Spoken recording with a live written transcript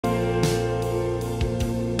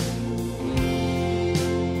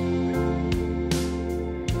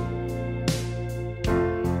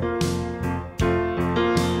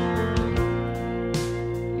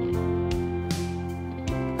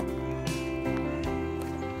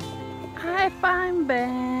Hi, fine,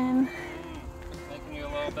 Ben. Making you a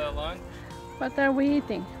little bit of lunch. What are we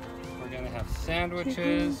eating? We're gonna have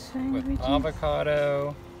sandwiches, Chicken with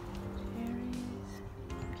avocado,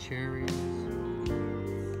 cherries. cherries.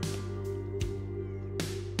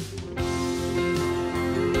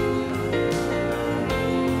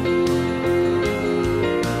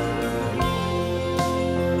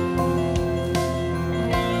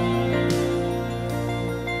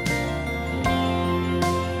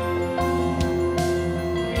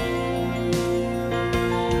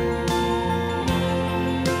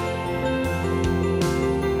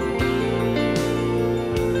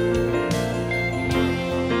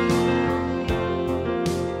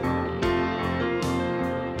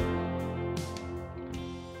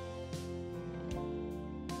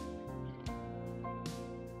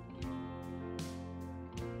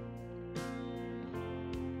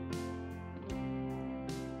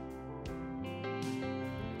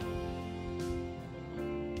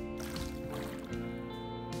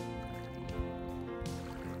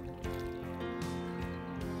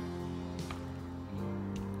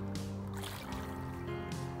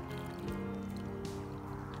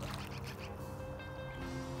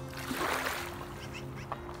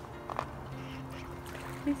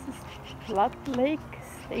 This is Flat Lake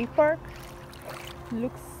State Park.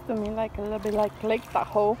 Looks to me like a little bit like Lake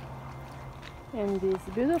Tahoe. And it's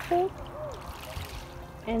beautiful.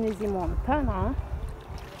 And it's in Montana.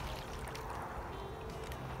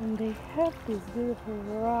 And they have these beautiful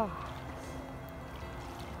rocks.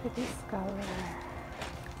 Look at this color.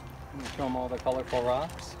 Can you show them all the colorful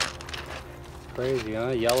rocks? It's crazy, huh?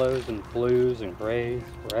 Yellows and blues and grays,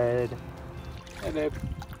 red. Hey babe,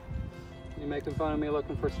 you making fun of me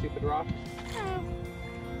looking for stupid rocks?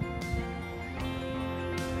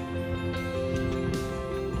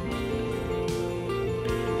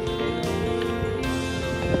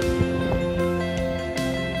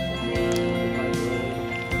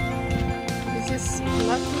 This is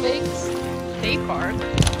Flat Lake State Park.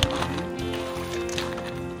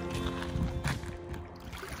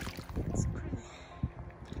 It's pretty.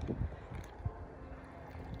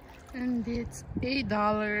 And it's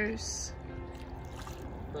 $8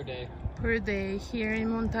 per day here in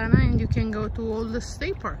Montana, and you can go to all the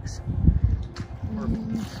state parks. Or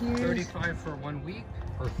 $35 for 1 week,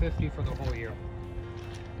 or $50 for the whole year.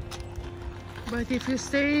 But if you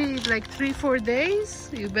stay like 3-4 days,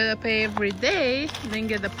 you better pay every day, then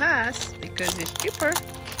get the pass because it's cheaper.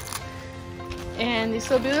 And it's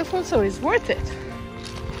so beautiful, so it's worth it.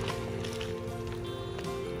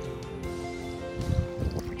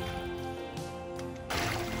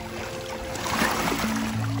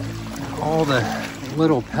 All the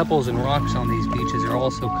little pebbles and rocks on these beaches are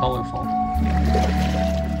all so colorful.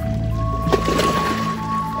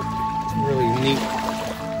 It's a really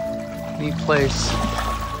neat place.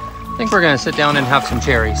 I think we're gonna sit down and have some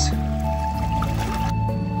cherries.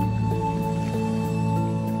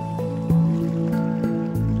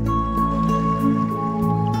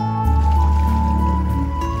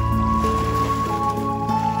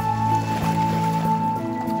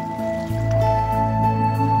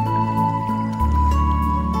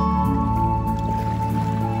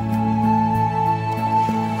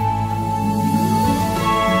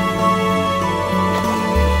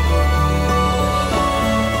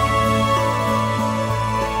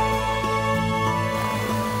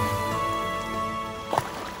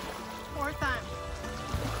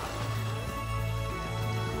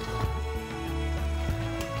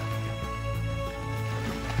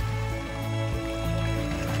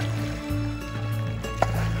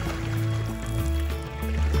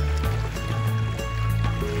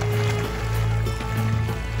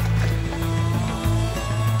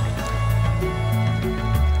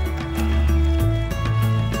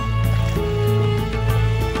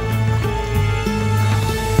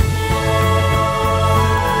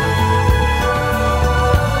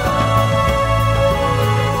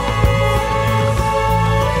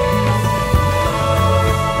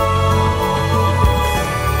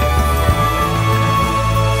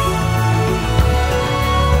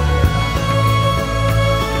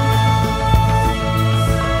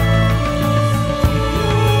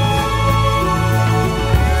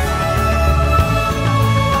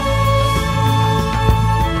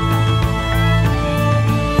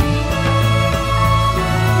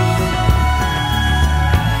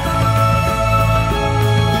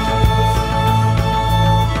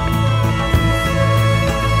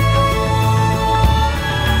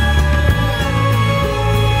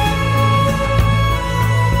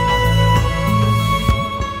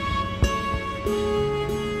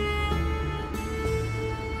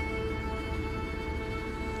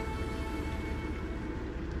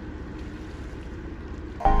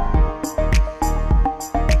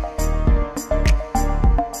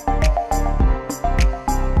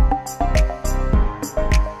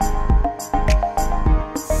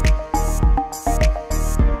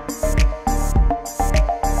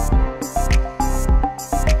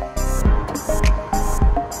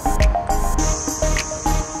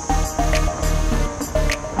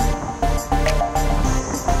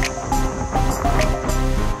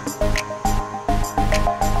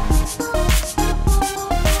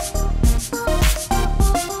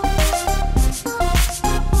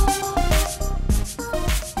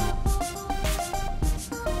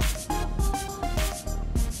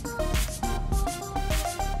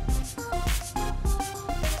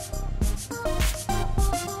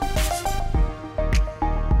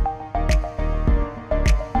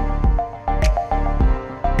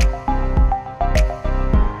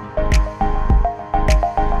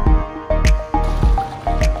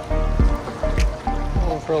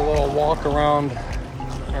 walk around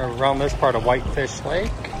this part of Whitefish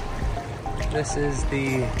Lake. This is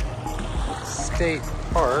the state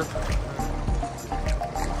park.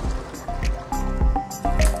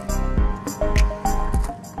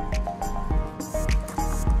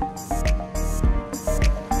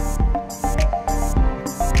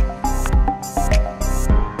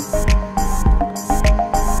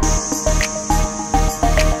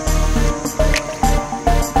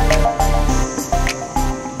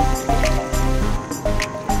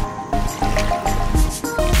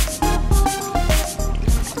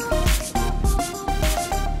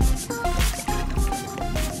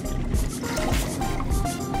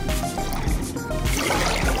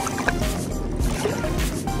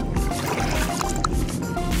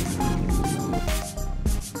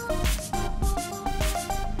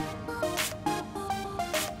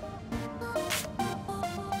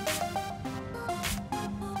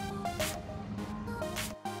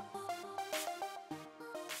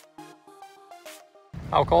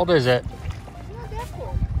 How cold is it? Not that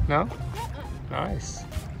cold. No? Nice.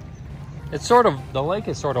 It's sort of, the lake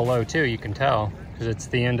is sort of low too, you can tell, because it's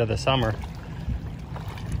the end of the summer.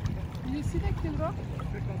 Did you see that cute rock?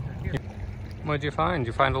 What'd you find?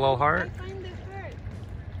 Did you find a little heart? I find the heart.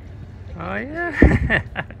 Oh yeah.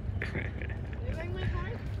 You like my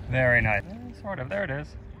heart? Very nice. Sort of, there it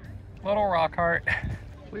is. Little rock heart.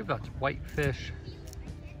 We've got Whitefish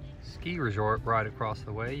Ski Resort right across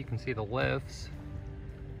the way. You can see the lifts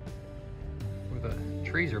where the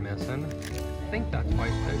trees are missing. I think that's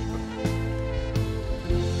Whitefish,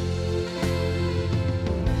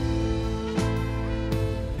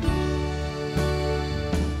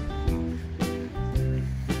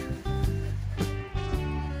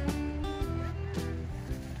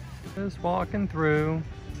 but just walking through.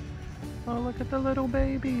 Oh, look at the little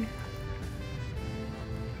baby.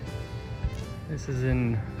 This is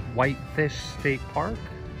in Whitefish State Park,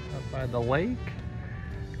 up by the lake.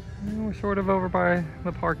 And we're sort of over by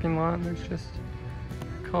the parking lot, and there's just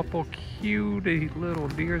a couple cute little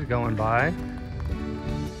deers going by.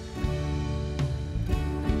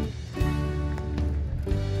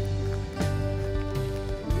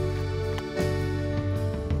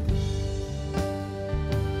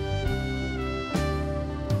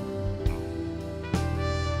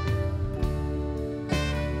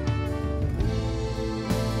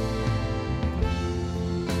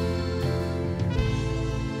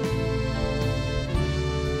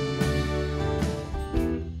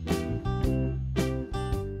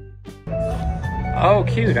 Oh,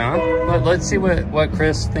 cute, huh? Let's see what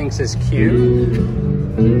Chris thinks is cute.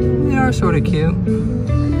 They are sort of cute.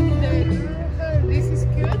 This is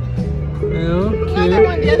cute. Yeah, cute. No,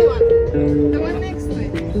 the other one. The one next to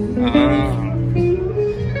it.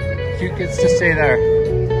 Cute gets to stay there.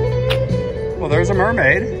 Well, there's a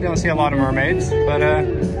mermaid. You don't see a lot of mermaids, but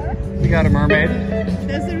we got a mermaid.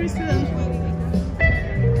 That's the restaurant.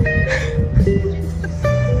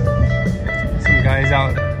 Some guys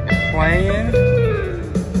out playing.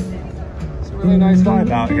 Really nice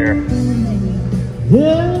vibe out here.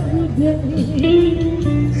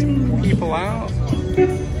 Some people out.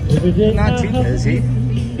 Not too busy.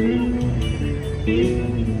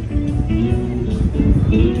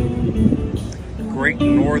 Great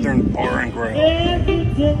Northern Bar and Grill.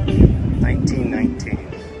 1919.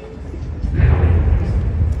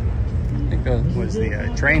 I think that was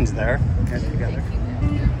the trains there. Head together.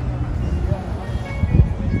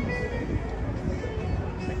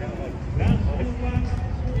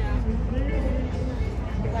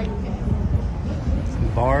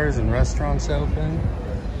 Bars and restaurants open.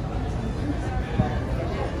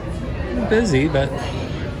 Busy, but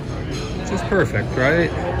just perfect,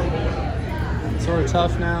 right? Sort of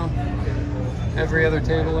tough now. Every other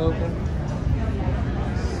table open.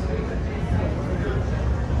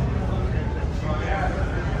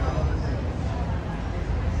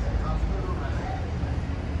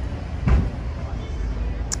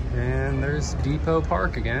 And there's Depot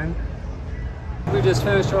Park again. We just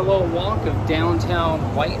finished our little walk of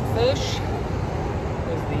downtown Whitefish. It's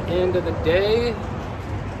the end of the day.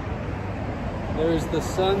 There's the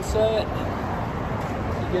sunset.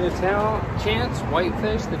 You get a chance,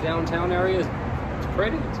 Whitefish, the downtown area is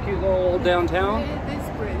pretty. It's a cute little old downtown. It is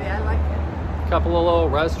pretty, I like it. A couple of little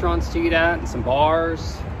restaurants to eat at and some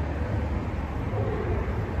bars.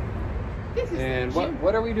 This is And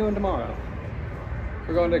what are we doing tomorrow?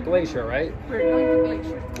 We're going to Glacier, right? We're going to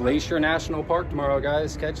Glacier. Glacier National Park tomorrow,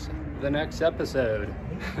 guys. Catch the next episode.